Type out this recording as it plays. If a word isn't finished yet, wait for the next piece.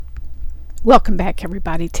Welcome back,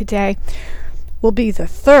 everybody. Today will be the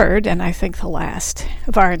third, and I think the last,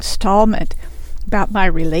 of our installment about my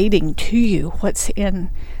relating to you what's in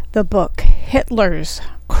the book Hitler's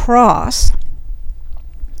Cross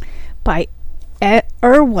by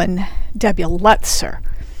Erwin W. Lutzer,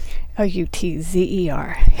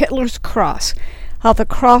 Lutzer. Hitler's Cross, how the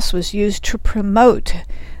cross was used to promote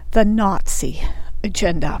the Nazi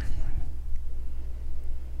agenda.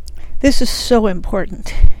 This is so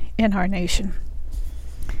important in our nation,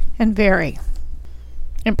 and very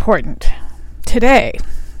important today,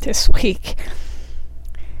 this week.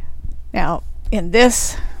 Now, in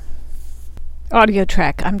this audio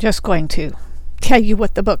track, I'm just going to tell you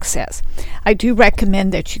what the book says. I do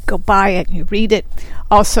recommend that you go buy it and you read it.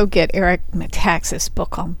 Also get Eric Metaxas'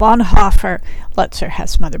 book on Bonhoeffer. Lutzer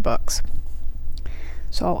has some other books.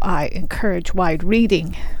 So I encourage wide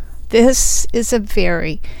reading. This is a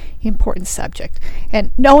very important subject,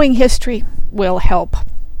 and knowing history will help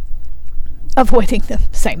avoiding the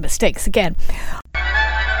same mistakes again.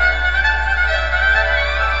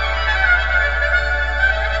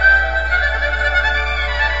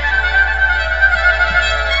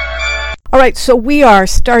 All right, so we are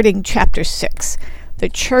starting chapter 6. The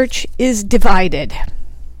church is divided.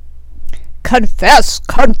 Confess,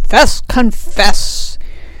 confess, confess.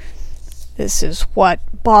 This is what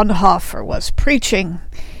Bonhoeffer was preaching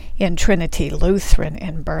in Trinity Lutheran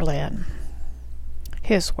in Berlin.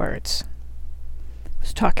 His words. He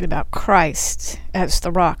was talking about Christ as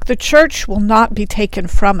the rock. The church will not be taken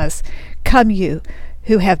from us. Come, you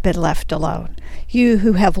who have been left alone. You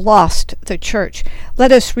who have lost the church.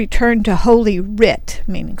 Let us return to Holy Writ,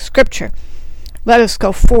 meaning Scripture. Let us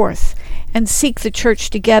go forth and seek the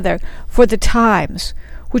church together, for the times,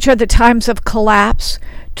 which are the times of collapse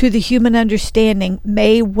to the human understanding,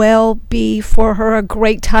 may well be for her a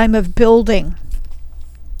great time of building.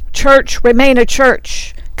 Church, remain a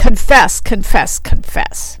church. Confess, confess,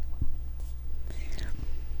 confess.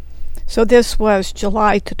 So this was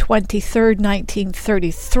July the 23rd,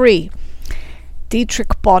 1933.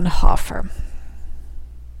 Dietrich Bonhoeffer.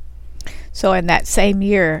 So in that same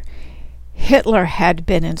year, Hitler had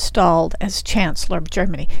been installed as Chancellor of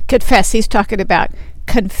Germany. Confess, he's talking about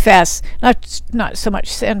confess, not so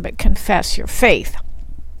much sin, but confess your faith.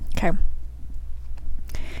 Okay.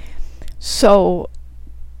 So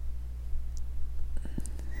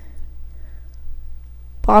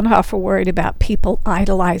Bonhoeffer worried about people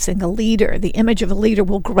idolizing a leader. The image of a leader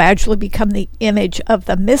will gradually become the image of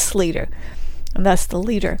the misleader, and thus the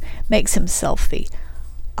leader makes himself the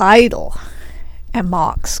idol and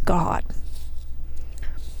mocks God.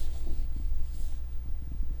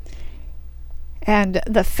 And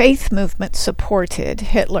the faith movement supported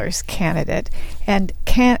Hitler's candidate, and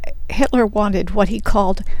Hitler wanted what he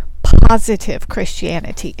called positive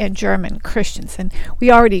Christianity in German Christians. And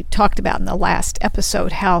we already talked about in the last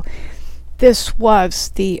episode how this was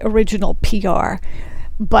the original PR,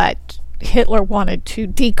 but Hitler wanted to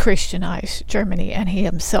de-Christianize Germany, and he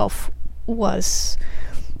himself was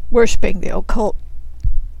worshiping the occult.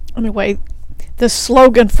 Anyway, the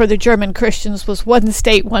slogan for the German Christians was one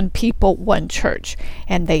state, one people, one church,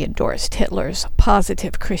 and they endorsed Hitler's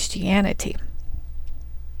positive Christianity.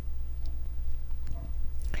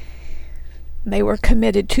 They were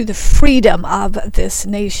committed to the freedom of this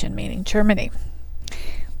nation, meaning Germany.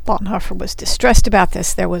 Bonhoeffer was distressed about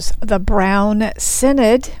this. There was the Brown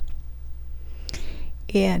Synod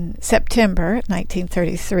in September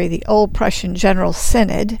 1933. The Old Prussian General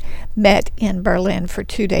Synod met in Berlin for a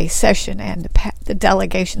 2-day session, and the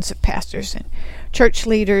delegations of pastors and church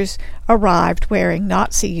leaders arrived wearing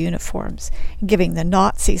Nazi uniforms and giving the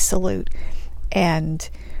Nazi salute, and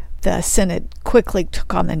the Synod quickly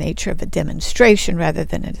took on the nature of a demonstration rather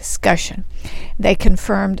than a discussion. They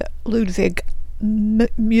confirmed Ludwig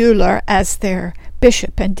Müller as their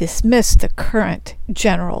bishop and dismissed the current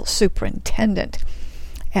general superintendent.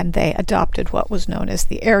 And they adopted what was known as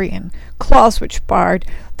the Aryan Clause, which barred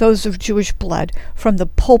those of Jewish blood from the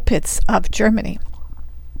pulpits of Germany.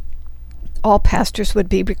 All pastors would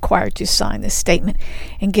be required to sign this statement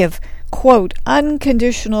and give, quote,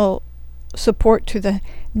 unconditional support to the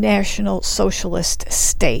National Socialist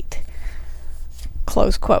State,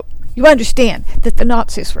 close quote. You understand that the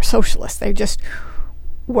Nazis were socialists. They just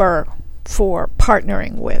were for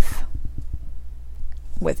partnering with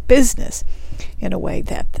business in a way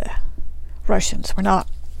that the Russians were not.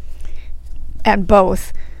 And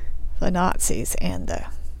both the Nazis and the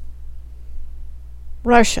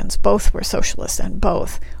Russians, both were socialists, and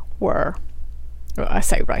both were, well, I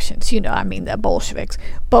say Russians, I mean the Bolsheviks,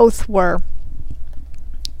 both were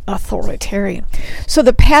authoritarian. So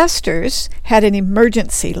the pastors had an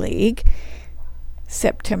emergency league,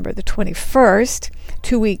 September the 21st,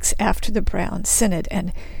 2 weeks after the Brown Synod,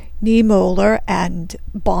 and Niemöller and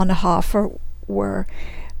Bonhoeffer were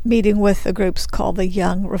meeting with the groups called the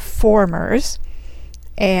Young Reformers,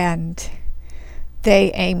 and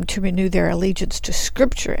they aimed to renew their allegiance to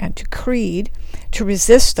Scripture and to creed, to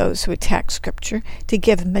resist those who attacked Scripture, to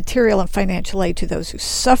give material and financial aid to those who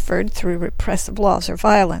suffered through repressive laws or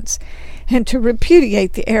violence, and to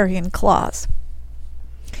repudiate the Arian clause.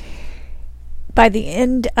 By the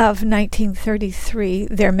end of 1933,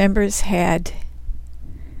 their members had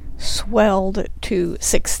swelled to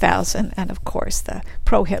 6,000, and of course the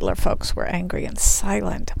pro-Hitler folks were angry and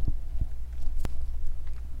silent.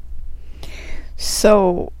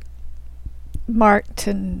 So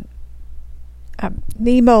Niemöller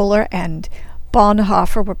and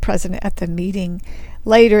Bonhoeffer were present at the meeting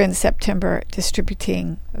later in September,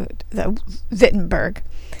 distributing the Wittenberg.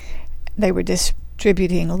 They were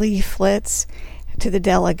distributing leaflets to the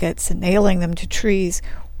delegates and nailing them to trees.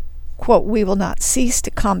 Quote, "We will not cease to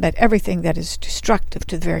combat everything that is destructive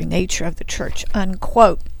to the very nature of the church,"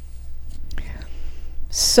 unquote.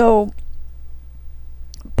 So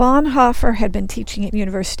Bonhoeffer had been teaching at the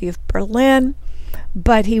University of Berlin,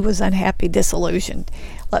 but he was unhappy, disillusioned,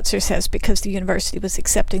 Lutzer says, because the university was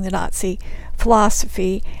accepting the Nazi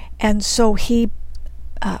philosophy, and so he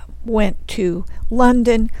went to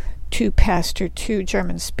London to pastor 2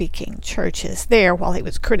 German-speaking churches there. While he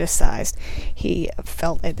was criticized, he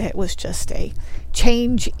felt that it was just a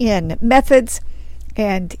change in methods,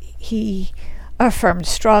 and he affirmed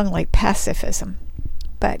strongly pacifism,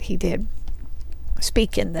 but he did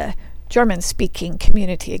speak in the German-speaking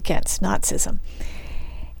community against Nazism.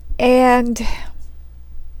 And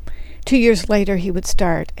 2 years later, he would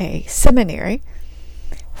start a seminary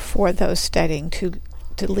for those studying to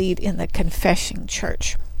lead in the confessing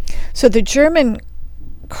church. So the German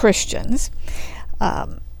Christians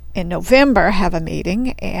in November have a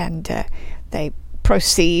meeting, and they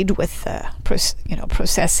proceed with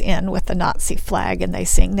process in with the Nazi flag, and they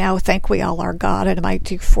sing, "Now thank we all our God, and a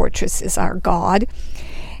mighty fortress is our God."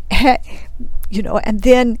 And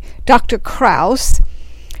then Dr. Krauss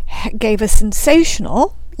gave a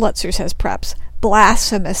sensational, Lutzer says perhaps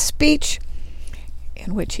blasphemous speech,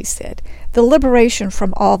 in which he said, "The liberation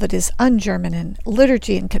from all that is un-German in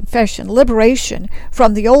liturgy and confession, liberation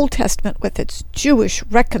from the Old Testament with its Jewish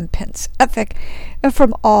recompense ethic, and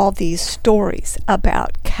from all these stories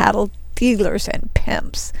about cattle dealers and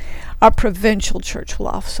pimps. Our provincial church will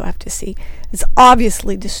also have to see this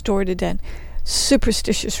obviously distorted and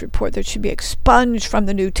superstitious report that should be expunged from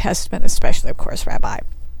the New Testament, especially, of course, Rabbi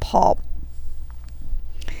Paul."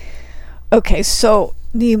 Okay, so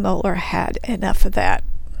Niemöller had enough of that.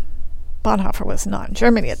 Bonhoeffer was not in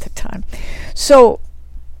Germany at the time. So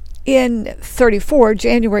in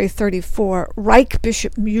January 34, Reich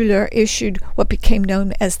Bishop Müller issued what became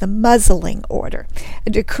known as the Muzzling Order, a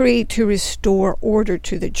decree to restore order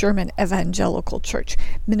to the German evangelical church.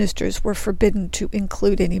 Ministers were forbidden to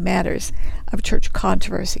include any matters of church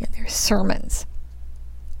controversy in their sermons.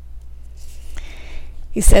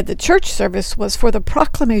 He said the church service was for the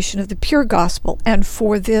proclamation of the pure gospel and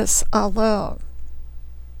for this alone.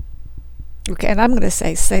 Okay, and I'm going to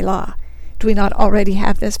say Selah. Do we not already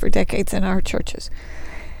have this for decades in our churches?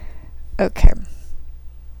 Okay.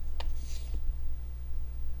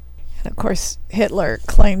 And of course, Hitler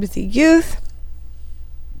claimed the youth.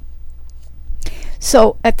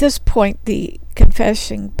 So at this point, the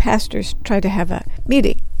confessing pastors tried to have a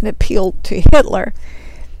meeting and appealed to Hitler.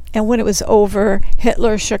 And when it was over,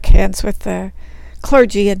 Hitler shook hands with the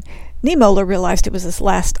clergy, and Niemöller realized it was his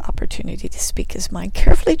last opportunity to speak his mind.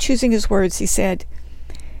 Carefully choosing his words, he said,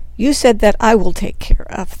 "You said that I will take care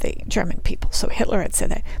of the German people." So Hitler had said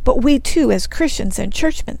that. "But we too, as Christians and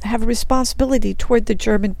churchmen, have a responsibility toward the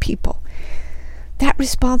German people. That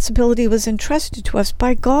responsibility was entrusted to us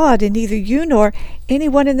by God, and neither you nor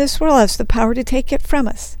anyone in this world has the power to take it from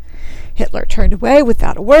us." Hitler turned away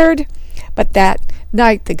without a word, but that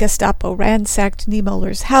night the Gestapo ransacked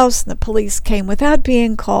Niemöller's house, and the police came without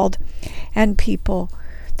being called, and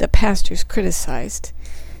the pastors criticized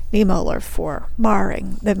Niemöller for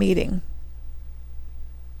marring the meeting.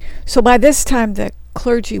 So by this time the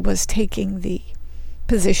clergy was taking the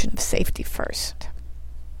position of safety first.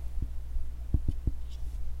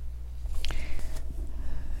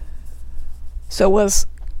 So was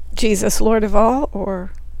Jesus Lord of all,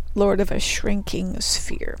 or Lord of a shrinking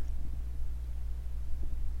sphere?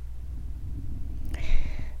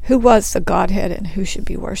 Who was the Godhead and who should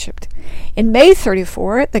be worshipped? In May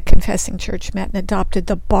 34, the Confessing Church met and adopted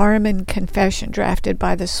the Barmen Confession, drafted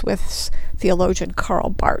by the Swiss theologian Karl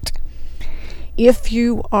Barth. If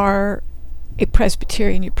you are a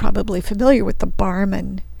Presbyterian, you're probably familiar with the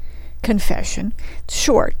Barmen Confession. It's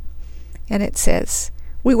short, and it says,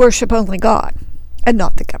 "We worship only God and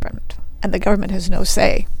not the government, and the government has no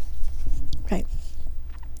say." Right?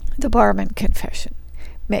 The Barmen Confession,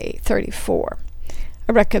 May 34.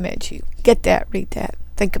 I recommend you get that, read that,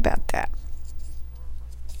 think about that.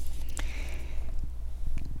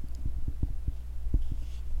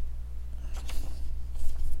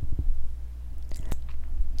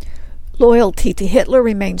 Loyalty to Hitler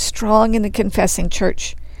remained strong in the confessing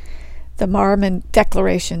church. The Barmen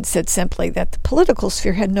Declaration said simply that the political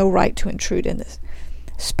sphere had no right to intrude in the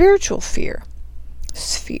spiritual sphere,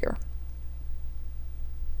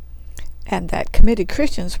 and that committed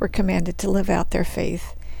Christians were commanded to live out their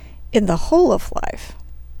faith in the whole of life.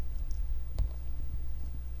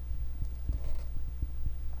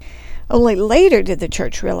 Only later did the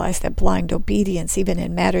church realize that blind obedience, even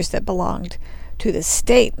in matters that belonged to the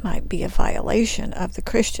state, might be a violation of the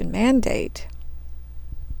Christian mandate.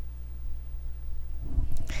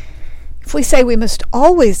 If we say we must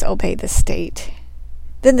always obey the state,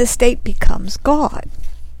 then the state becomes God.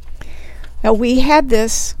 Now, we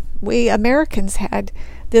Americans had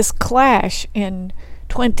this clash in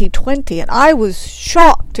 2020, and I was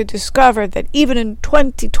shocked to discover that even in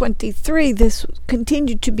 2023 this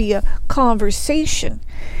continued to be a conversation.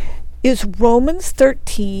 Is Romans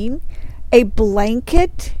 13 a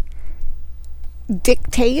blanket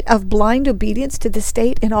dictate of blind obedience to the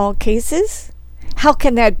state in all cases? How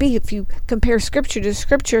can that be if you compare Scripture to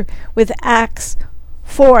Scripture with Acts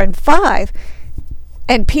 4 and 5?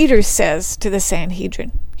 And Peter says to the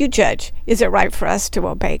Sanhedrin, "You judge, is it right for us to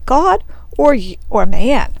obey God or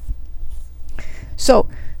man?" So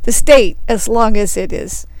the state, as long as it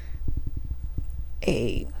is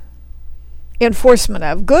a enforcement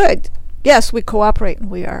of good, yes, we cooperate and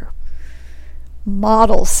we are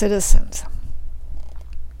model citizens.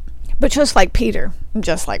 But just like Peter, and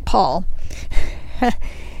just like Paul,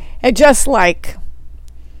 and just like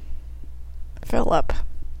Philip,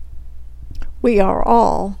 we are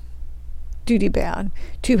all duty-bound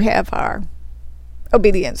to have our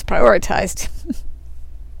obedience prioritized.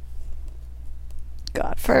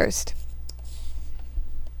 God first.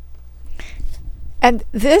 And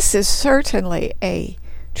this is certainly a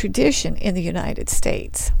tradition in the United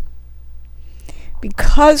States.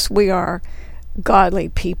 Because we are godly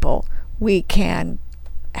people, we can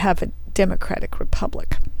have a democratic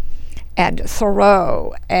republic. And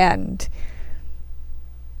Thoreau and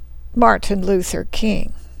Martin Luther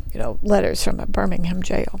King, letters from a Birmingham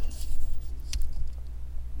jail.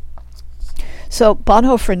 So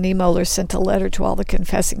Bonhoeffer and Niemöller sent a letter to all the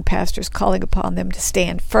confessing pastors calling upon them to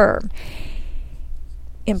stand firm.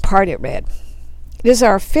 In part it read, "It is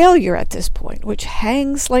our failure at this point which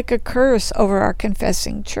hangs like a curse over our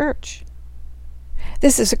confessing church.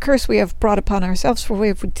 This is a curse we have brought upon ourselves, for we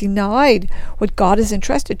have denied what God has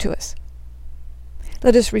entrusted to us.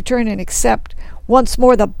 Let us return and accept once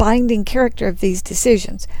more the binding character of these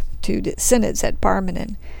decisions," to the synods at Barmen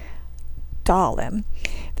and Dahlem,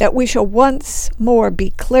 "that we shall once more be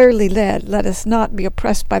clearly led. Let us not be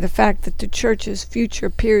oppressed by the fact that the church's future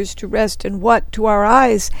appears to rest in what to our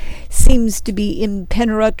eyes seems to be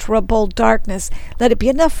impenetrable darkness. Let it be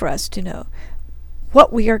enough for us to know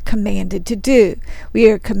what we are commanded to do. We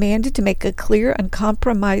are commanded to make a clear,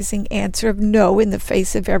 uncompromising answer of no in the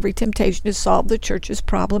face of every temptation to solve the church's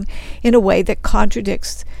problem in a way that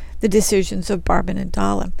contradicts the decisions of Barmen and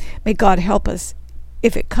Dahlem. May God help us,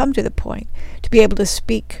 if it come to the point, to be able to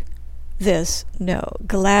speak this no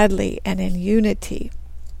gladly and in unity."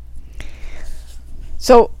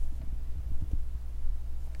 So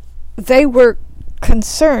they were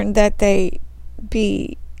concerned that they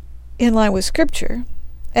be in line with Scripture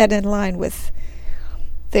and in line with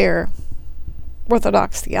their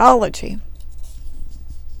Orthodox theology.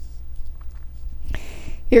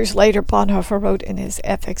 Years later, Bonhoeffer wrote in his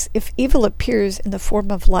Ethics, "If evil appears in the form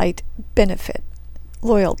of light, benefit,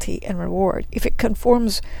 loyalty, and reward, if it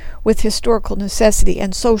conforms with historical necessity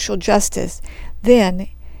and social justice, then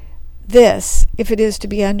this, if it is to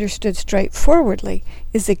be understood straightforwardly,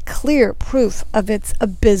 is a clear proof of its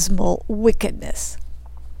abysmal wickedness."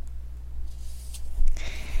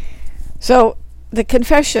 So the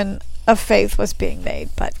confession of faith was being made,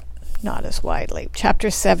 but not as widely.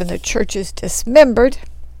 Chapter 7, the church is dismembered.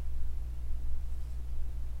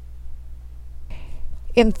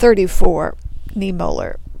 In 34,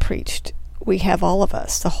 Niemöller preached, "We have all of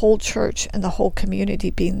us, the whole church and the whole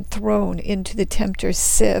community, being thrown into the tempter's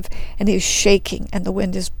sieve, and he is shaking, and the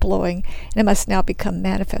wind is blowing, and it must now become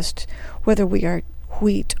manifest whether we are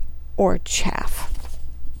wheat or chaff."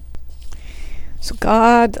 So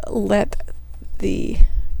God let the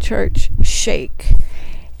church shake,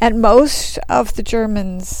 and most of the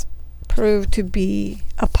Germans proved to be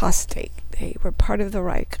apostate. They were part of the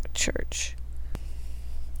Reich Church.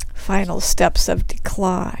 Final steps of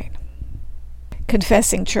decline.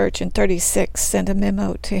 Confessing Church in 1936 sent a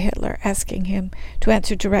memo to Hitler asking him to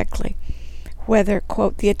answer directly whether,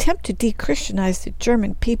 quote, the attempt to de-Christianize the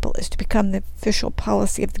German people is to become the official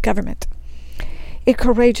policy of the government. It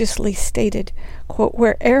courageously stated, quote,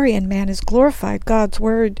 where Aryan man is glorified, God's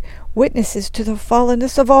word witnesses to the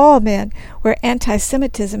fallenness of all men. Where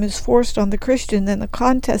anti-Semitism is forced on the Christian, then the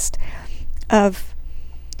contest of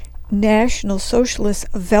National Socialist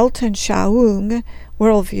Weltanschauung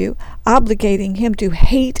worldview, obligating him to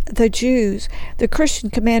hate the Jews, the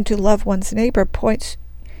Christian command to love one's neighbor points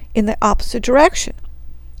in the opposite direction,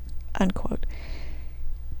 unquote.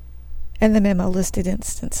 And the memo listed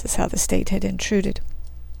instances how the state had intruded.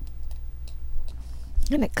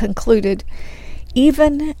 And it concluded,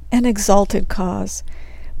 even an exalted cause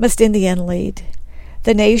must in the end lead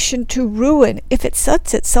the nation to ruin if it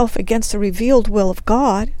sets itself against the revealed will of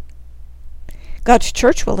God. God's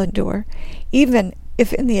church will endure, even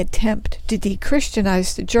if in the attempt to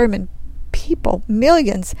de-Christianize the German people,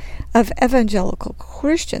 millions of evangelical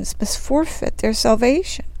Christians must forfeit their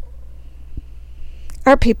salvation.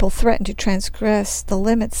 Our people threaten to transgress the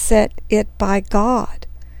limits set it by God.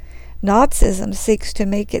 Nazism seeks to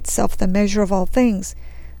make itself the measure of all things.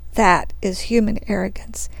 That is human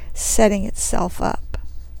arrogance, setting itself up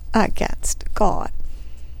against God.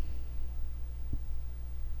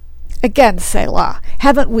 Again, Selah,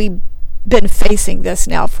 haven't we been facing this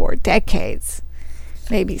now for decades?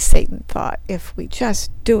 Maybe Satan thought if we just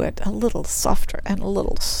do it a little softer and a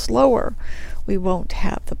little slower, we won't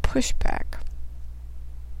have the pushback.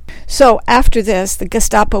 So after this, the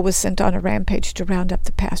Gestapo was sent on a rampage to round up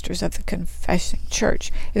the pastors of the Confessing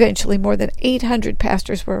Church. Eventually, more than 800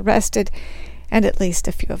 pastors were arrested, and at least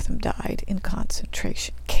a few of them died in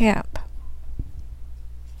concentration camp.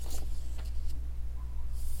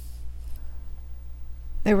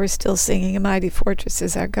 They were still singing, "A Mighty Fortress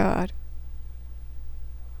is Our God."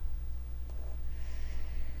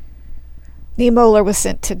 Niemöller was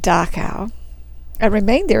sent to Dachau and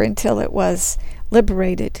remained there until it was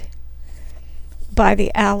liberated by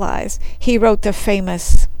the Allies. He wrote the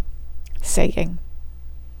famous saying,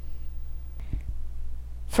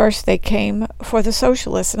 "First they came for the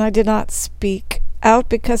socialists, and I did not speak out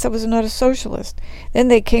because I was not a socialist. Then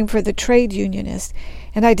they came for the trade unionists,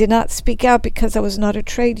 and I did not speak out because I was not a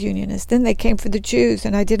trade unionist. Then they came for the Jews,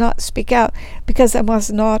 and I did not speak out because I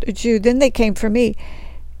was not a Jew. Then they came for me,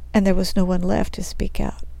 and there was no one left to speak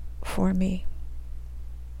out for me."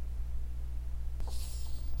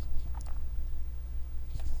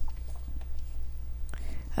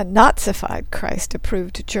 A Nazified Christ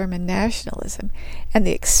approved German nationalism and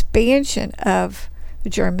the expansion of the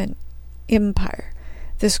German Empire.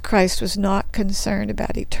 This Christ was not concerned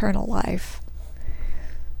about eternal life,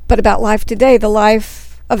 but about life today, the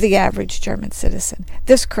life of the average German citizen.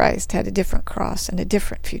 This Christ had a different cross and a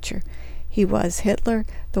different future. He was Hitler,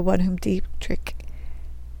 the one whom Dietrich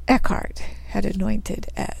Eckart had anointed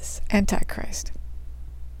as Antichrist.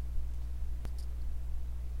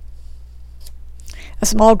 A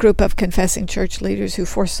small group of confessing church leaders who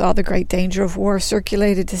foresaw the great danger of war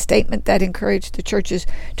circulated a statement that encouraged the churches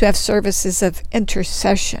to have services of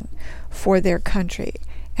intercession for their country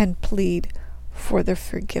and plead for the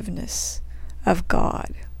forgiveness of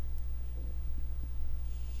God.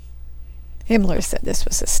 Himmler said this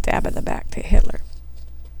was a stab in the back to Hitler.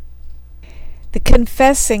 The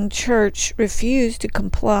confessing church refused to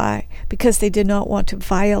comply because they did not want to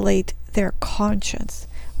violate their conscience.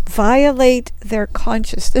 Violate their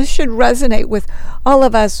conscience. This should resonate with all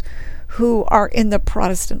of us who are in the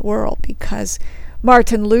Protestant world, because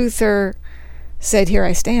Martin Luther said, "Here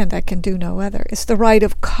I stand, I can do no other." It's the right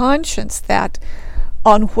of conscience that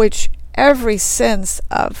on which every sense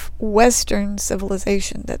of Western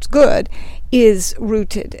civilization that's good is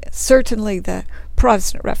rooted. Certainly the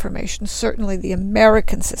Protestant Reformation, certainly the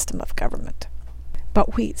American system of government.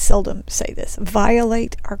 But we seldom say this,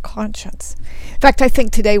 violate our conscience. In fact, I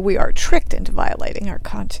think today we are tricked into violating our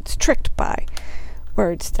conscience, tricked by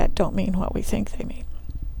words that don't mean what we think they mean.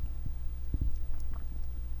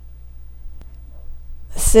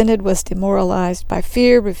 The synod was demoralized by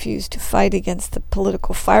fear, refused to fight against the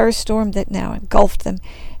political firestorm that now engulfed them,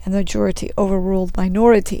 and the majority overruled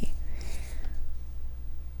minority.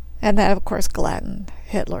 And that, of course, gladdened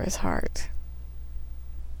Hitler's heart.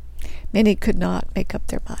 Many could not make up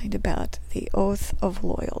their mind about the oath of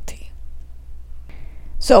loyalty.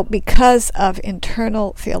 So, because of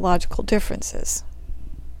internal theological differences,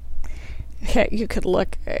 you could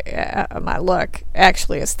look at my look.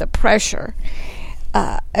 Actually, it's the pressure,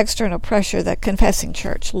 external pressure, that confessing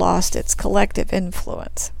church lost its collective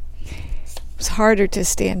influence. It was harder to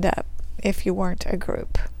stand up if you weren't a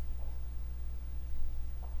group.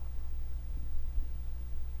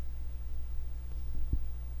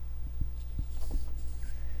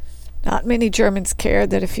 Not many Germans cared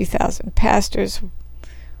that a few thousand pastors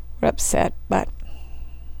were upset, but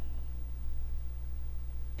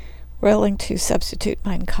willing to substitute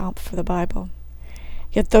Mein Kampf for the Bible.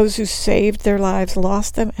 Yet those who saved their lives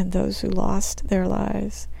lost them, and those who lost their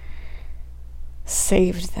lives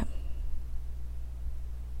saved them.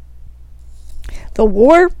 The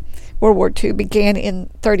war, World War II, began in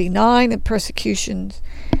 1939, and persecutions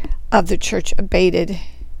of the church abated,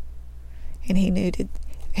 and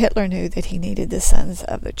Hitler knew that he needed the sons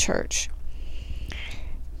of the church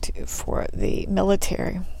for the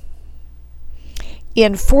military.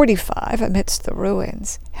 In 1945, amidst the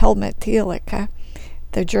ruins, Helmut Thielicke,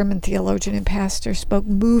 the German theologian and pastor, spoke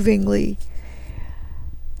movingly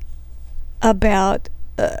about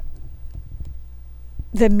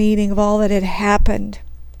the meaning of all that had happened.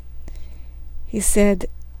 He said,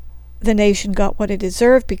 the nation got what it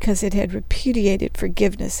deserved because it had repudiated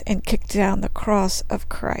forgiveness and kicked down the cross of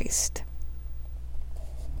Christ.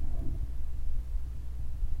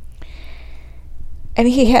 And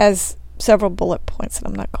he has several bullet points, and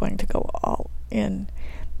I'm not going to go all in.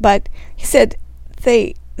 But he said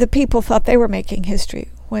the people thought they were making history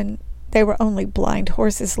when they were only blind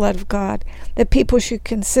horses led of God. That people should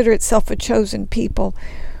consider itself a chosen people,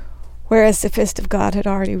 whereas the fist of God had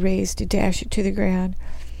already raised to dash it to the ground.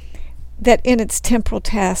 That in its temporal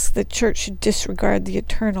tasks the church should disregard the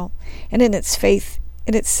eternal, and in its faith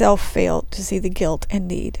in itself fail to see the guilt and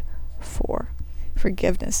need for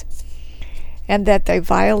forgiveness. And that they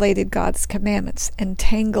violated God's commandments and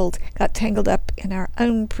got tangled up in our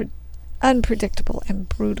unpredictable and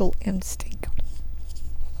brutal instinct.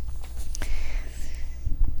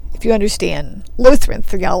 If you understand Lutheran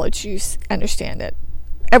theology, you understand it.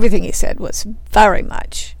 Everything he said was very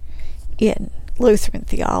much in Lutheran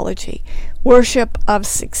theology. Worship of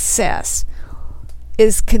success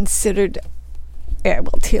is considered,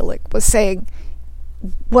 Tillich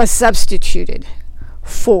was substituted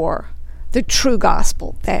for the true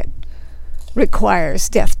gospel that requires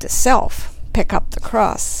death to self. Pick up the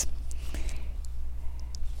cross.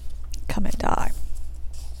 Come and die.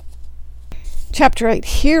 Chapter 8,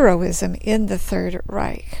 Heroism in the Third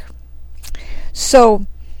Reich. So,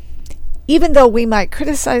 even though we might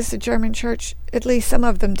criticize the German church, at least some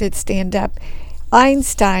of them did stand up.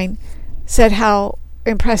 Einstein said how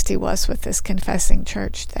impressed he was with this confessing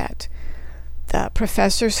church, that the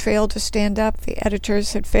professors failed to stand up, the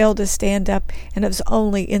editors had failed to stand up, and it was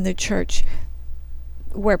only in the church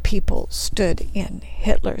where people stood in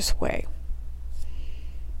Hitler's way.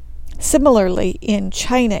 Similarly, in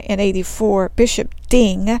China in 1984, Bishop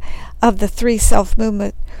Ding of the Three Self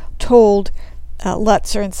Movement told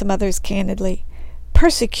Lutzer and some others candidly,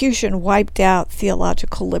 persecution wiped out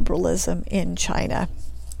theological liberalism in China.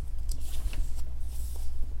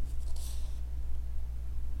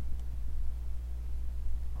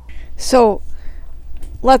 So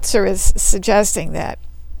Lutzer is suggesting that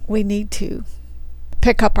we need to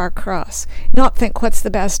pick up our cross, not think what's the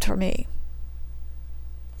best for me.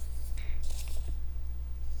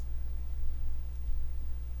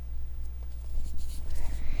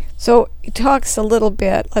 So he talks a little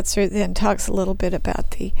bit, Lutzer then talks a little bit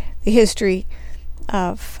about the history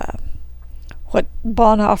of what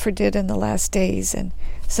Bonhoeffer did in the last days, and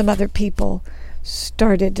some other people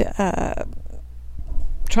started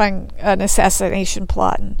trying an assassination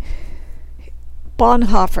plot. And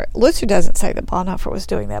Bonhoeffer, Lutzer doesn't say that Bonhoeffer was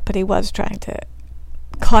doing that, but he was trying to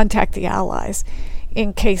contact the Allies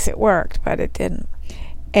in case it worked, but it didn't.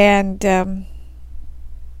 And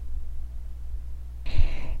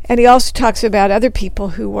he also talks about other people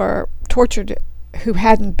who were tortured, who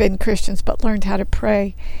hadn't been Christians but learned how to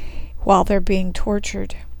pray while they're being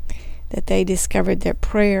tortured, that they discovered that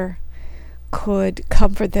prayer could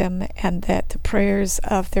comfort them, and that the prayers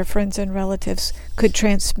of their friends and relatives could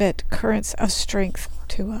transmit currents of strength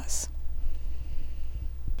to us.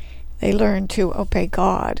 They learned to obey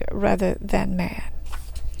God rather than man.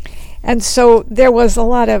 And so there was a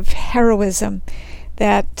lot of heroism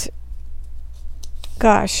that,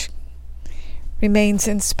 remains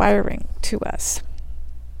inspiring to us.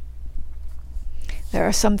 There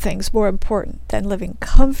are some things more important than living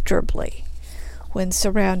comfortably when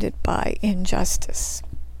surrounded by injustice.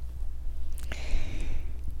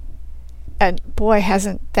 And boy,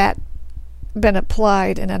 hasn't that been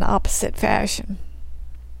applied in an opposite fashion.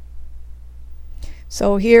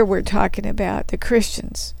 So here we're talking about the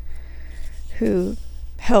Christians who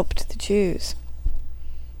helped the Jews,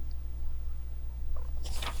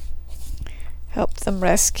 helped them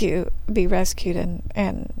be rescued,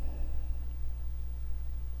 and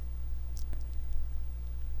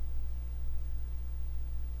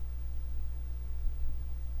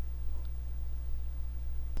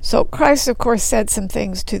so Christ, of course, said some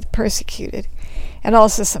things to the persecuted, and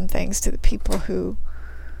also some things to the people who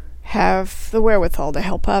have the wherewithal to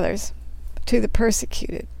help others. To the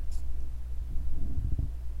persecuted,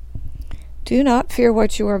 do not fear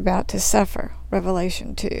what you are about to suffer.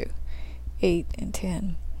 Revelation 2:8 and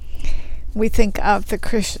 10. We think of the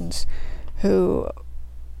Christians who,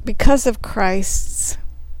 because of Christ's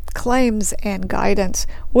claims and guidance,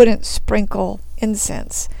 wouldn't sprinkle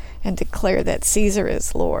incense and declare that Caesar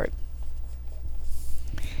is Lord.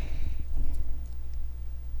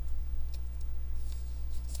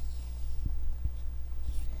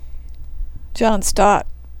 John Stott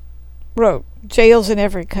wrote, "Jails in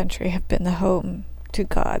every country have been the home to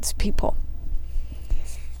God's people."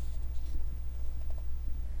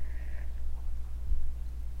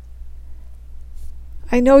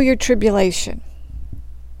 I know your tribulation,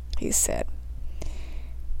 he said.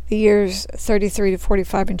 The years 33 to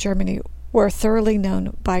 45 in Germany were thoroughly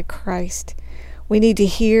known by Christ. We need to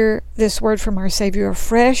hear this word from our Savior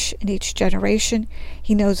afresh in each generation.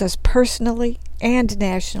 He knows us personally and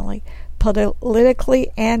nationally,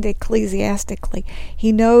 politically and ecclesiastically.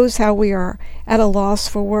 He knows how we are at a loss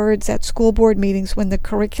for words at school board meetings when the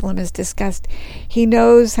curriculum is discussed. He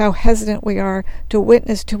knows how hesitant we are to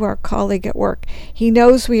witness to our colleague at work. He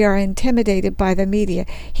knows we are intimidated by the media.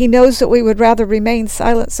 He knows that we would rather remain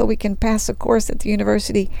silent so we can pass a course at the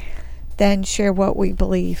university than share what we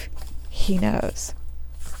believe. He knows.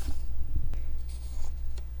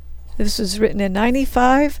 This was written in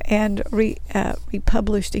 1995 and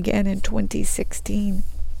republished again in 2016.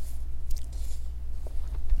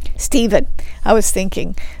 Stephen. I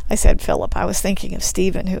said Philip. I was thinking of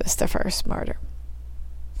Stephen, who was the first martyr.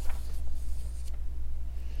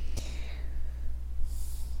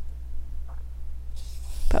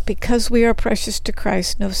 But because we are precious to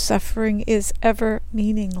Christ, no suffering is ever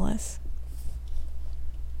meaningless.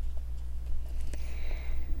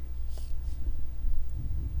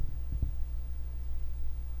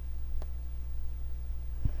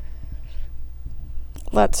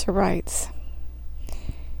 Lutzer writes,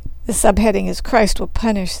 the subheading is Christ will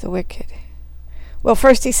punish the wicked. Well,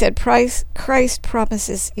 first he said Christ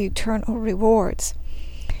promises eternal rewards.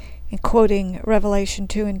 And quoting Revelation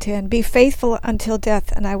 2 and 10, be faithful until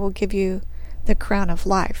death, and I will give you the crown of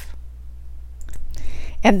life.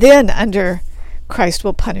 And then under Christ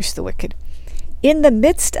will punish the wicked. In the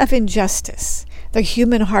midst of injustice, the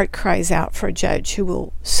human heart cries out for a judge who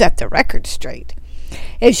will set the record straight.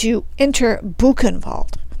 As you enter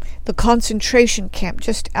Buchenwald, the concentration camp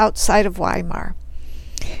just outside of Weimar,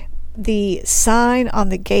 the sign on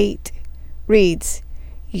the gate reads,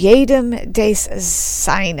 Jedem des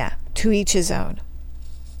seine, to each his own.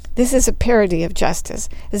 This is a parody of justice,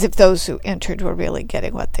 as if those who entered were really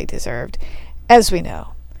getting what they deserved. As we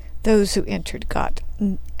know, those who entered got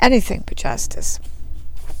anything but justice,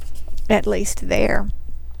 at least there.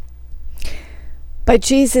 But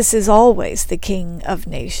Jesus is always the King of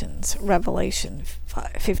nations, Revelation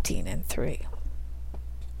 15 and 3.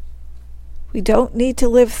 We don't need to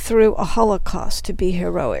live through a Holocaust to be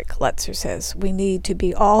heroic, Lutzer says. We need to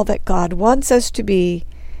be all that God wants us to be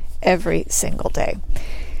every single day.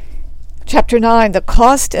 Chapter 9, the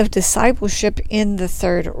cost of discipleship in the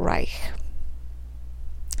Third Reich.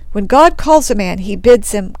 When God calls a man, he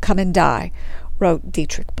bids him come and die, wrote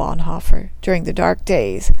Dietrich Bonhoeffer during the dark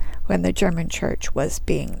days when the German church was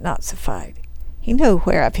being Nazified. He knew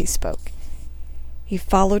whereof he spoke. He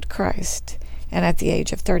followed Christ, and at the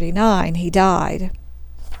age of 39, he died.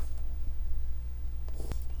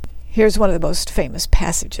 Here's one of the most famous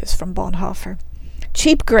passages from Bonhoeffer.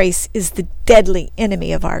 Cheap grace is the deadly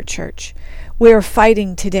enemy of our church. We are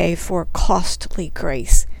fighting today for costly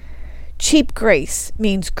grace. Cheap grace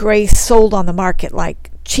means grace sold on the market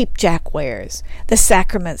like cheap jack wares. The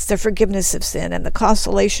sacraments, the forgiveness of sin, and the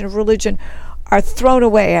consolation of religion are thrown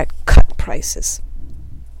away at cut prices.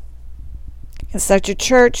 In such a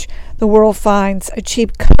church, the world finds a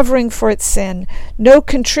cheap covering for its sin. No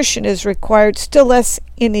contrition is required, still less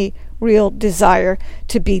any real desire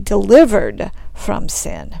to be delivered from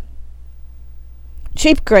sin.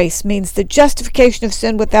 Cheap grace means the justification of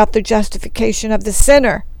sin without the justification of the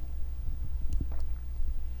sinner.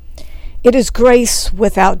 It is grace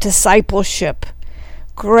without discipleship,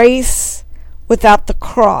 grace without the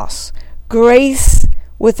cross, grace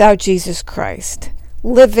without Jesus Christ.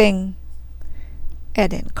 living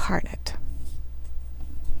and incarnate.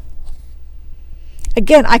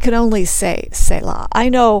 Again, I can only say Selah. I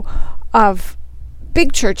know of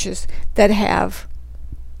big churches that have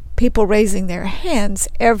people raising their hands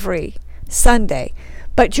every Sunday,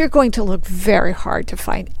 but you're going to look very hard to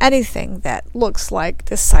find anything that looks like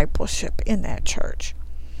discipleship in that church.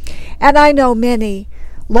 And I know many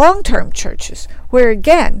long-term churches where,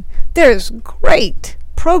 again, there's great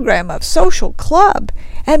program of social club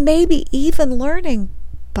and maybe even learning,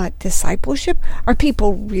 but discipleship? Are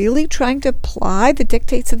people really trying to apply the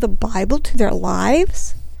dictates of the Bible to their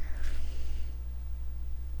lives?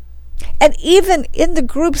 And even in the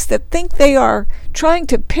groups that think they are trying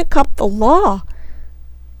to pick up the law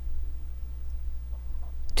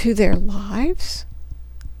to their lives?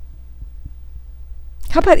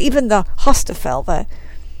 How about even the Hostafel,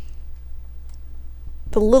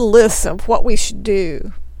 the little list of what we should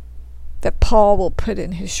do that Paul will put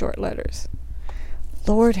in his short letters?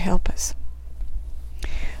 Lord help us.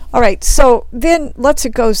 All right, so then let's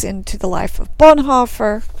goes into the life of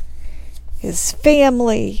Bonhoeffer, his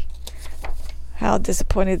family, how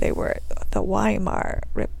disappointed they were at the Weimar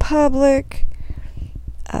Republic,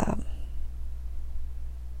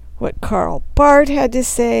 what Karl Barth had to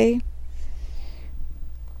say.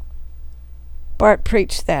 Barth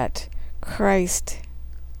preached that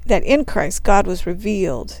in Christ God was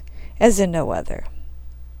revealed as in no other.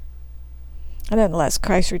 And unless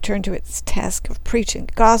Christ returned to its task of preaching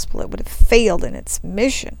the gospel, it would have failed in its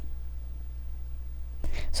mission.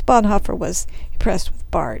 So Bonhoeffer was impressed with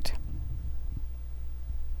Barth.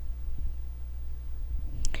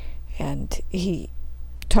 And he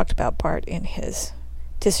talked about Barth in his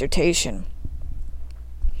dissertation.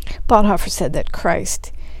 Bonhoeffer said that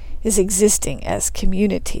Christ is existing as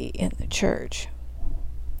community in the church,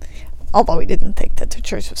 although he didn't think that the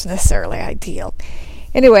church was necessarily ideal.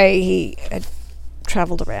 Anyway, he had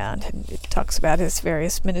traveled around, and it talks about his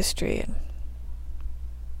various ministry. And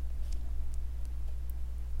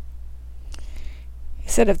he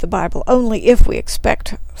said of the Bible, only if we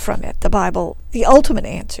expect from it the Bible the ultimate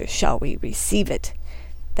answer shall we receive it.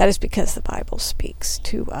 That is because the Bible speaks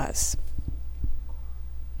to us.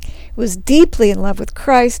 He was deeply in love with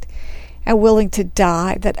Christ and willing to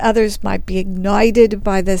die that others might be ignited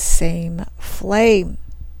by the same flame.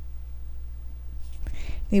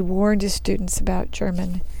 He warned his students about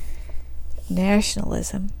German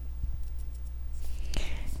nationalism.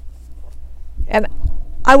 And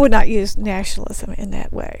I would not use nationalism in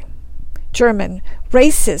that way. German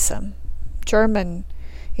racism, German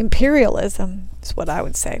imperialism is what I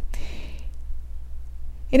would say.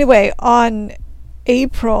 Anyway, on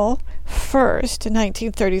April 1st,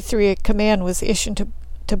 1933, a command was issued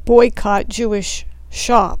to boycott Jewish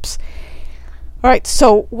shops. All right,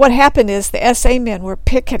 so what happened is the SA men were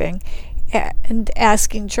picketing and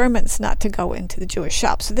asking Germans not to go into the Jewish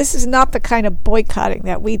shops. So this is not the kind of boycotting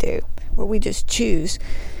that we do, where we just choose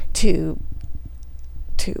to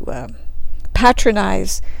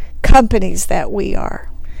patronize companies that we are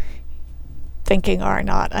thinking are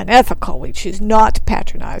not unethical. We choose not to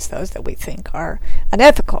patronize those that we think are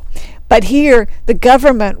unethical. But here, the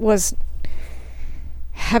government was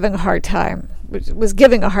having a hard time, was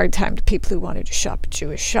giving a hard time to people who wanted to shop at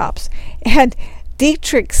Jewish shops. And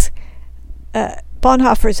Dietrich's,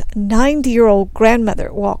 Bonhoeffer's 90-year-old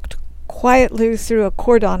grandmother walked quietly through a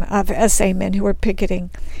cordon of SA men who were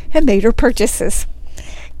picketing and made her purchases.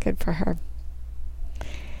 Good for her.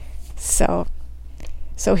 So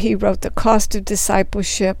he wrote The Cost of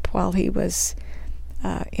Discipleship while he was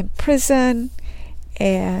in prison,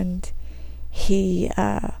 and he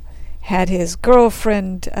had his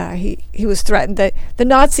girlfriend. He was threatened. The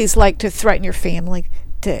Nazis like to threaten your family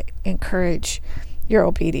to encourage your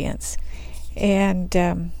obedience. And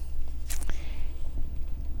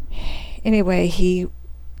anyway, he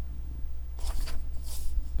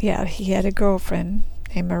had a girlfriend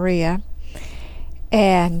named Maria,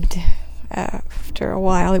 and after a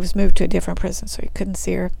while he was moved to a different prison, so he couldn't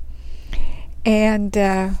see her. And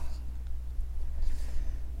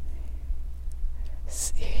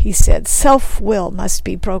he said, self-will must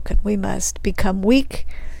be broken. We must become weak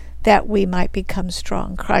that we might become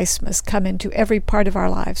strong. Christ must come into every part of our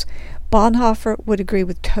lives. Bonhoeffer would agree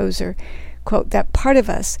with Tozer, quote, that part of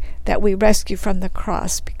us that we rescue from the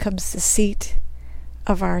cross becomes the seat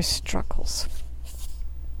of our struggles.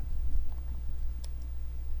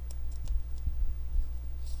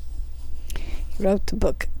 He wrote the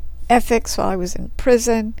book Ethics while I was in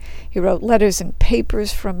prison. He wrote letters and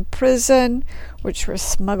papers from prison, which were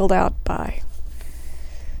smuggled out by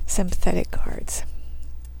sympathetic guards.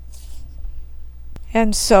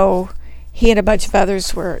 And so He and a bunch of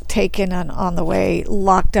others were taken on the way,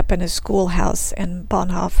 locked up in a schoolhouse, and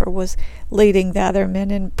Bonhoeffer was leading the other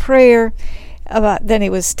men in prayer. Then he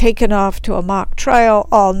was taken off to a mock trial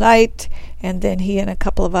all night, and then he and a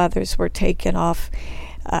couple of others were taken off,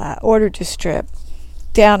 ordered to strip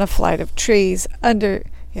down a flight of trees,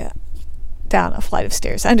 down a flight of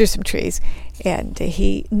stairs, under some trees, and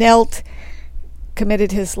he knelt,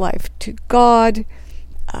 committed his life to God,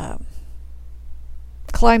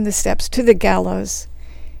 climbed the steps to the gallows,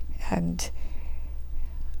 and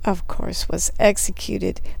of course was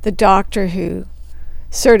executed. The doctor who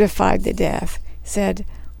certified the death said,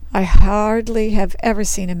 "I hardly have ever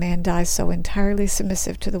seen a man die so entirely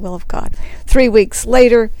submissive to the will of God." 3 weeks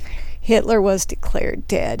later, Hitler was declared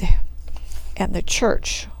dead, and the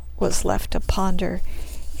church was left to ponder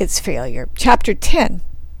its failure. Chapter 10,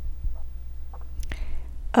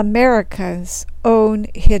 America's Own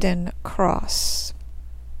Hidden Cross.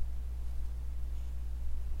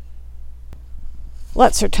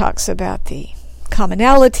 Lutzer talks about the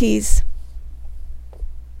commonalities.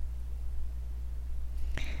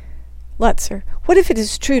 Lutzer, what if it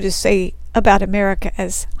is true to say about America,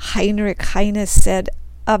 as Heinrich Heine said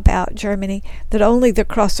about Germany, that only the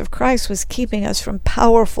cross of Christ was keeping us from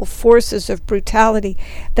powerful forces of brutality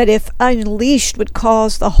that, if unleashed, would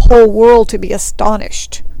cause the whole world to be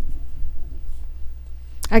astonished?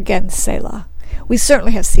 Again, Selah. We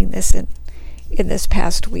certainly have seen this in this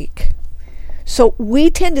past week. So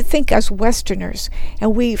we tend to think as Westerners,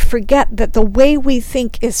 and we forget that the way we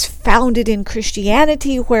think is founded in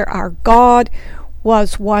Christianity, where our God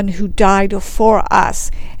was one who died for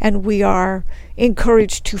us, and we are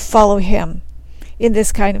encouraged to follow him in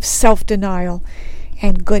this kind of self-denial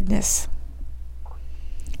and goodness.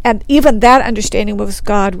 And even that understanding of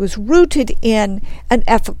God was rooted in an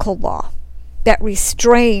ethical law that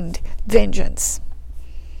restrained vengeance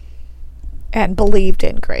and believed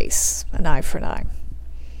in grace, an eye for an eye,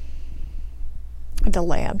 and a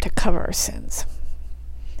lamb to cover our sins,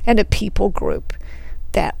 and a people group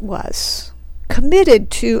that was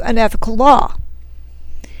committed to an ethical law.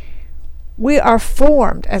 We are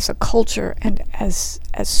formed as a culture and as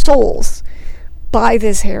souls by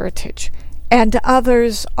this heritage, and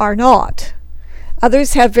others are not.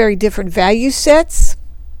 Others have very different value sets.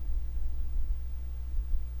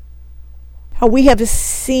 We have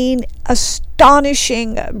seen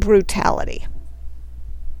astonishing brutality.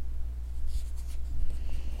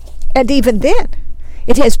 And even then,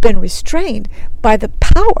 it has been restrained by the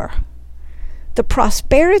power, the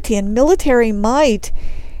prosperity and military might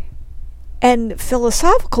and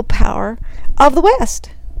philosophical power of the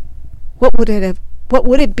West. What would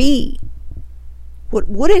it be? What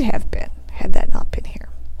would it have been had that not been here?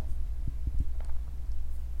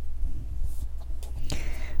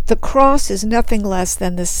 The cross is nothing less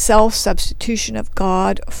than the self-substitution of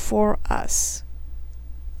God for us.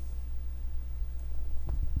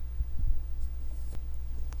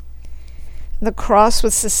 The cross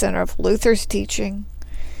was the center of Luther's teaching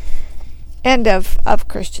and of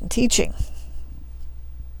Christian teaching.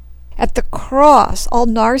 At the cross, all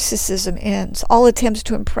narcissism ends, all attempts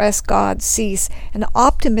to impress God cease, and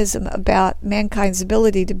optimism about mankind's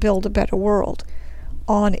ability to build a better world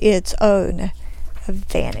on its own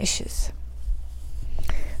vanishes.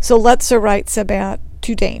 So Lutzer writes about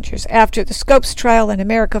two dangers. After the Scopes trial in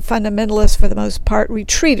America, fundamentalists, for the most part,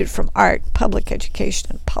 retreated from art, public education,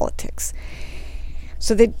 and politics.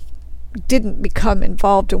 So they didn't become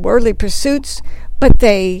involved in worldly pursuits, but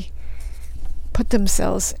they put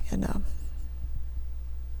themselves in a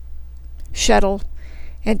shuttle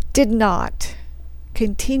and did not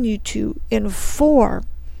continue to inform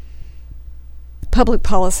public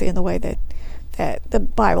policy in the way that the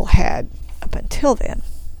Bible had up until then.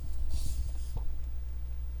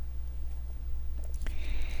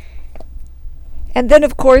 And then,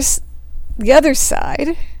 of course, the other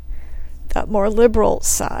side, the more liberal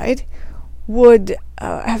side, would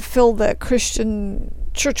have filled the Christian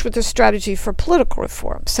church with a strategy for political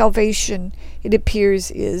reform. Salvation, it appears,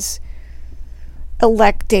 is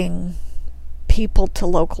electing people to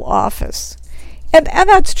local office. And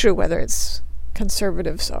that's true whether it's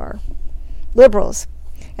conservatives or liberals.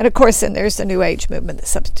 And of course, then there's the New Age movement that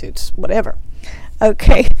substitutes whatever.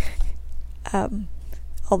 Okay.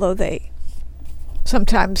 Although they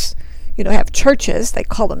sometimes, have churches, they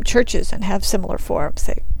call them churches and have similar forms.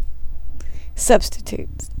 They substitute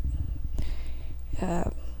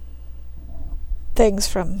things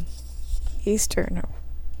from Eastern or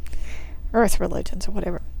Earth religions or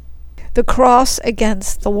whatever. The cross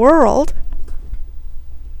against the world.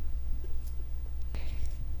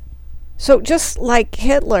 So just like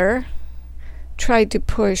Hitler tried to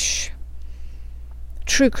push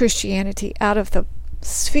true Christianity out of the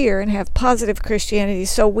sphere and have positive Christianity.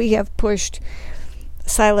 So we have pushed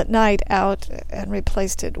Silent Night out and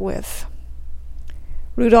replaced it with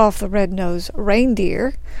Rudolph the Red-Nosed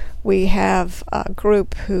Reindeer. We have a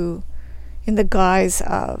group who, in the guise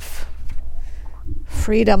of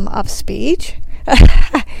freedom of speech,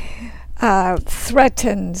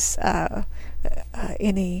 threatens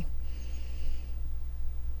any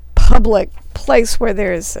public place where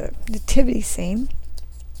there's a nativity scene.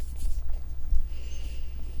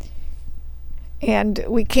 And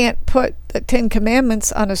we can't put the Ten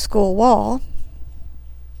Commandments on a school wall.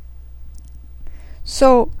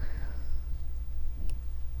 So,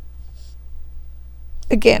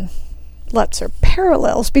 again, Lutzer,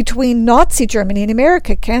 parallels between Nazi Germany and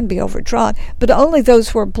America can be overdrawn, but only those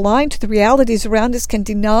who are blind to the realities around us can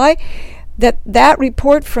deny that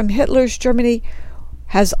report from Hitler's Germany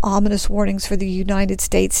has ominous warnings for the United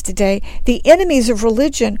States today. The enemies of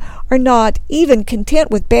religion are not even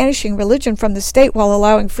content with banishing religion from the state while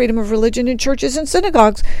allowing freedom of religion in churches and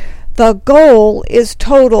synagogues. The goal is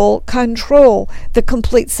total control, the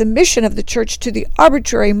complete submission of the church to the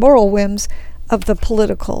arbitrary moral whims of the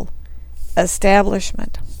political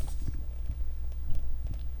establishment.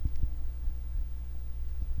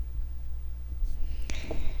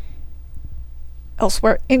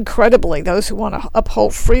 Elsewhere, incredibly, those who want to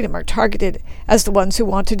uphold freedom are targeted as the ones who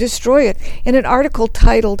want to destroy it. In an article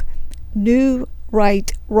titled New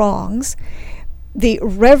Right Wrongs, the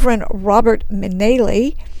Reverend Robert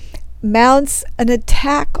Manelli mounts an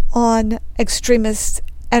attack on extremists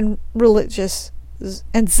and religious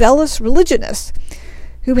and zealous religionists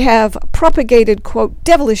who have propagated, quote,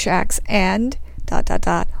 devilish acts and,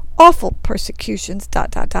 awful persecutions,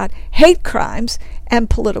 hate crimes, and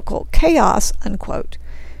political chaos, unquote.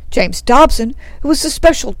 James Dobson, who was a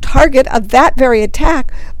special target of that very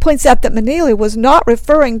attack, points out that Manelli was not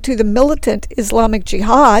referring to the militant Islamic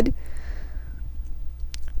Jihad,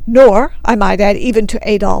 nor, I might add, even to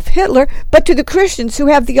Adolf Hitler, but to the Christians who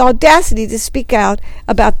have the audacity to speak out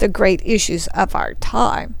about the great issues of our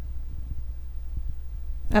time.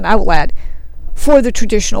 And I will add, for the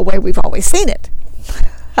traditional way we've always seen it.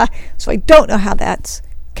 So I don't know how that's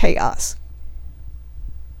chaos.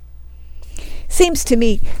 Seems to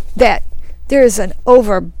me that there is an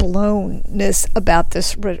overblownness about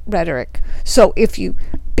this rhetoric. So if you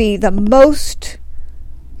be the most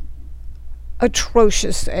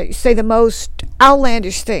atrocious, say the most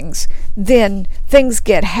outlandish things, then things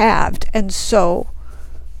get halved, and so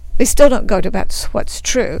they still don't go to about what's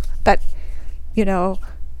true. But,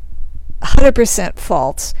 100%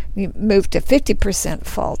 false, you move to 50%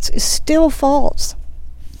 false, is still false.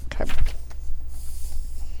 Okay.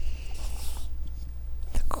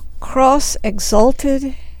 The cross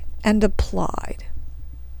exalted and applied.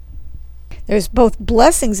 There's both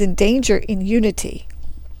blessings and danger in unity.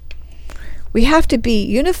 We have to be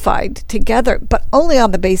unified together, but only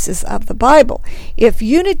on the basis of the Bible. If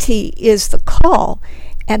unity is the call,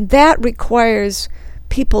 and that requires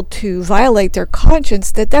people to violate their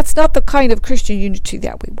conscience, that's not the kind of Christian unity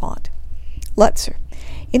that we want. Lutzer,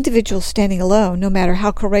 individuals standing alone, no matter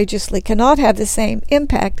how courageously, cannot have the same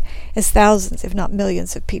impact as thousands, if not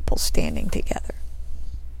millions, of people standing together.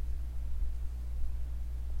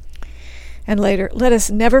 And later, let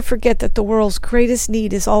us never forget that the world's greatest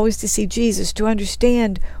need is always to see Jesus, to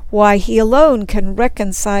understand why he alone can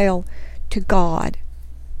reconcile to God.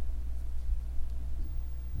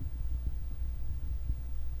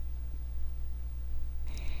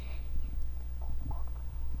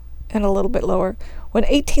 And a little bit lower, when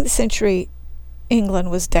 18th century England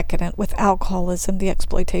was decadent with alcoholism, the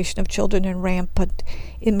exploitation of children, and rampant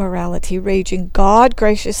immorality raging, God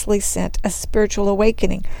graciously sent a spiritual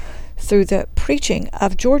awakening through the preaching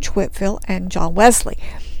of George Whitefield and John Wesley.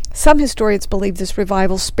 Some historians believe this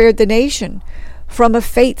revival spared the nation from a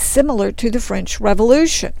fate similar to the French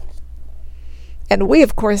Revolution. And we,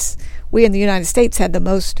 of course, in the United States had the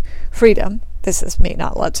most freedom. This is me,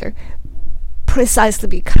 not Lutzer. Precisely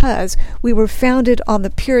because we were founded on the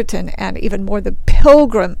Puritan and even more the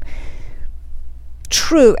Pilgrim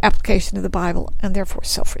true application of the Bible, and therefore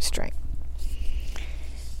self-restraint.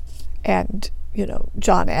 And,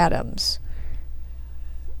 John Adams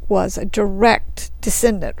was a direct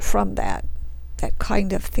descendant from that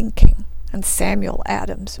kind of thinking, and Samuel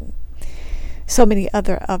Adams and so many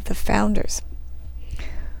other of the founders.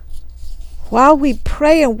 While we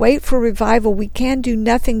pray and wait for revival, we can do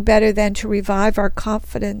nothing better than to revive our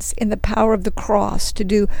confidence in the power of the cross to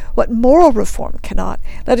do what moral reform cannot.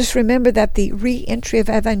 Let us remember that the re-entry of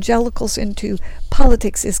evangelicals into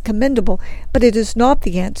politics is commendable, but it is not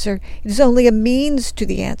the answer. It is only a means to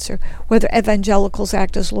the answer. Whether evangelicals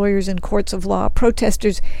act as lawyers in courts of law,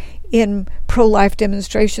 protesters in pro-life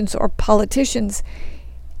demonstrations, or politicians,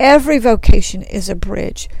 every vocation is a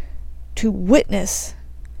bridge to witness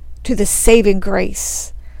to the saving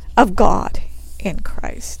grace of God in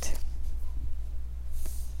Christ.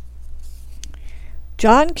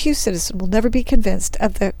 John Q. Citizen will never be convinced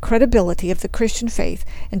of the credibility of the Christian faith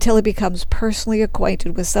until he becomes personally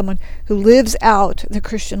acquainted with someone who lives out the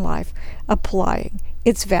Christian life, applying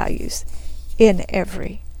its values in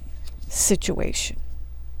every situation.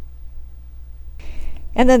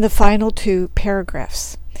 And then the final two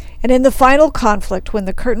paragraphs. And in the final conflict, when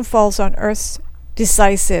the curtain falls on earth's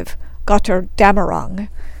decisive Götterdämmerung.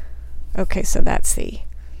 Okay, so that's the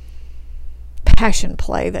passion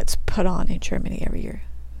play that's put on in Germany every year.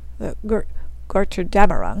 The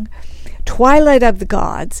Götterdämmerung. Twilight of the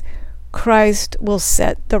gods, Christ will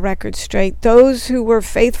set the record straight. Those who were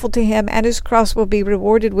faithful to him and his cross will be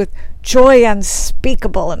rewarded with joy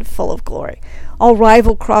unspeakable and full of glory. All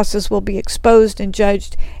rival crosses will be exposed and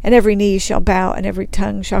judged, and every knee shall bow and every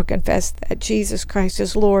tongue shall confess that Jesus Christ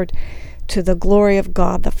is Lord, to the glory of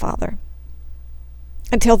God the Father.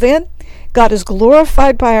 Until then, God is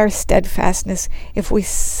glorified by our steadfastness. If we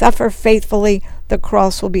suffer faithfully, the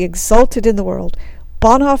cross will be exalted in the world.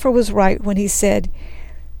 Bonhoeffer was right when he said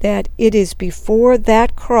that it is before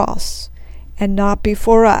that cross and not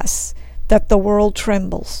before us that the world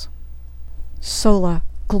trembles. Sola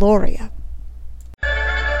Gloria.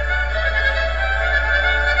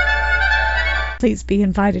 Please be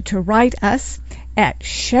invited to write us at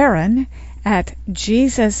Sharon at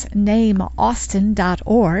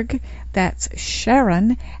JesusNameAustin.org. That's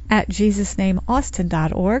Sharon at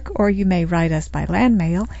JesusNameAustin.org. Or you may write us by land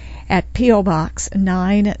mail at P.O. Box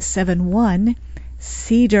 971,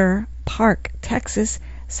 Cedar Park, Texas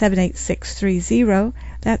 78630.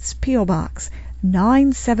 That's P.O. Box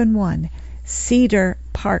 971, Cedar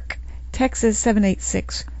Park, Texas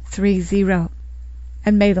 78630.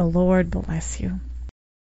 And may the Lord bless you.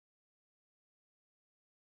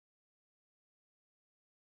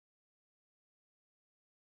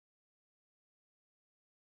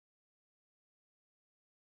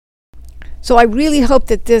 So I really hope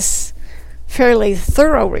that this fairly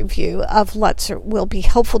thorough review of Lutzer will be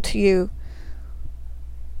helpful to you.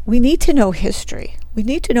 We need to know history. We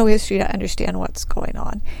need to know history to understand what's going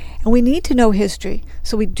on. And we need to know history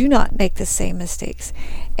so we do not make the same mistakes.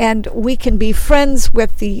 And we can be friends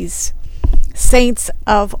with these saints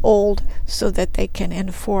of old so that they can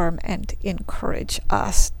inform and encourage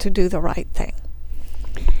us to do the right thing.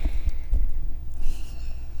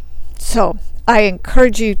 So I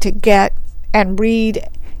encourage you to get and read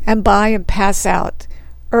and buy and pass out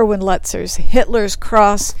Erwin Lutzer's Hitler's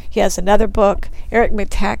Cross. He has another book. Eric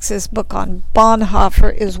Metaxas' book on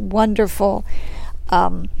Bonhoeffer is wonderful.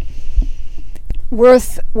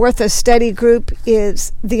 Worth a study group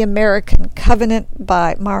is The American Covenant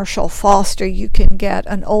by Marshall Foster. You can get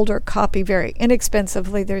an older copy very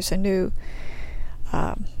inexpensively. There's a new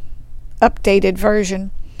updated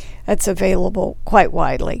version that's available quite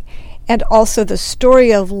widely. And also The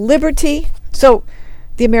Story of Liberty. So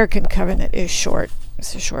The American Covenant is short.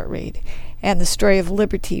 It's a short read. And The Story of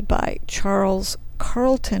Liberty by Charles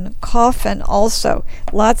Carlton Coffin. Also,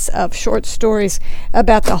 lots of short stories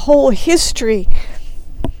about the whole history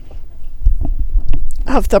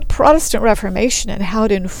of the Protestant Reformation and how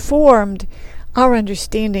it informed our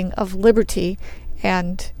understanding of liberty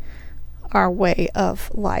and our way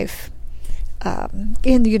of life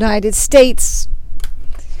in the United States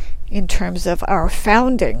in terms of our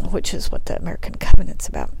founding, which is what the American Covenant's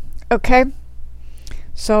about. Okay?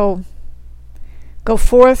 So, go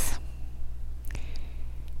forth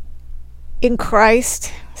in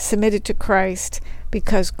Christ, submitted to Christ,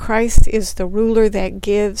 because Christ is the ruler that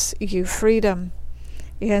gives you freedom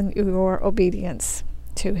in your obedience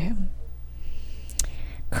to him.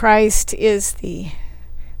 Christ is the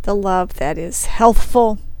love that is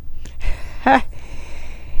healthful.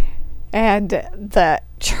 And the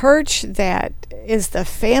church that is the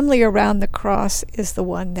family around the cross is the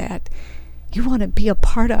one that you want to be a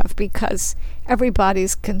part of, because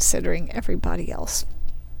everybody's considering everybody else.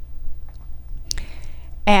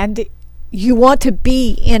 And you want to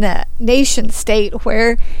be in a nation state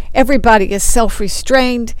where everybody is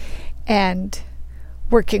self-restrained and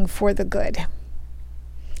working for the good,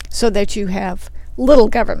 so that you have little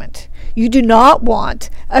government. You do not want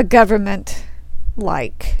a government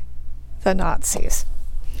like the Nazis.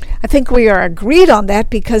 I think we are agreed on that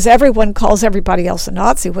because everyone calls everybody else a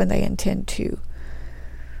Nazi when they intend to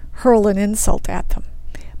hurl an insult at them.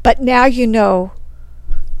 But now you know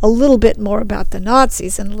a little bit more about the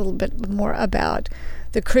Nazis and a little bit more about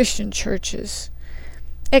the Christian church's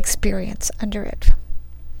experience under it.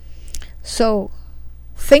 So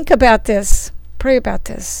think about this, pray about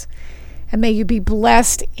this, and may you be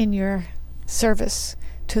blessed in your service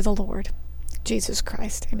to the Lord Jesus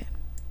Christ. Amen.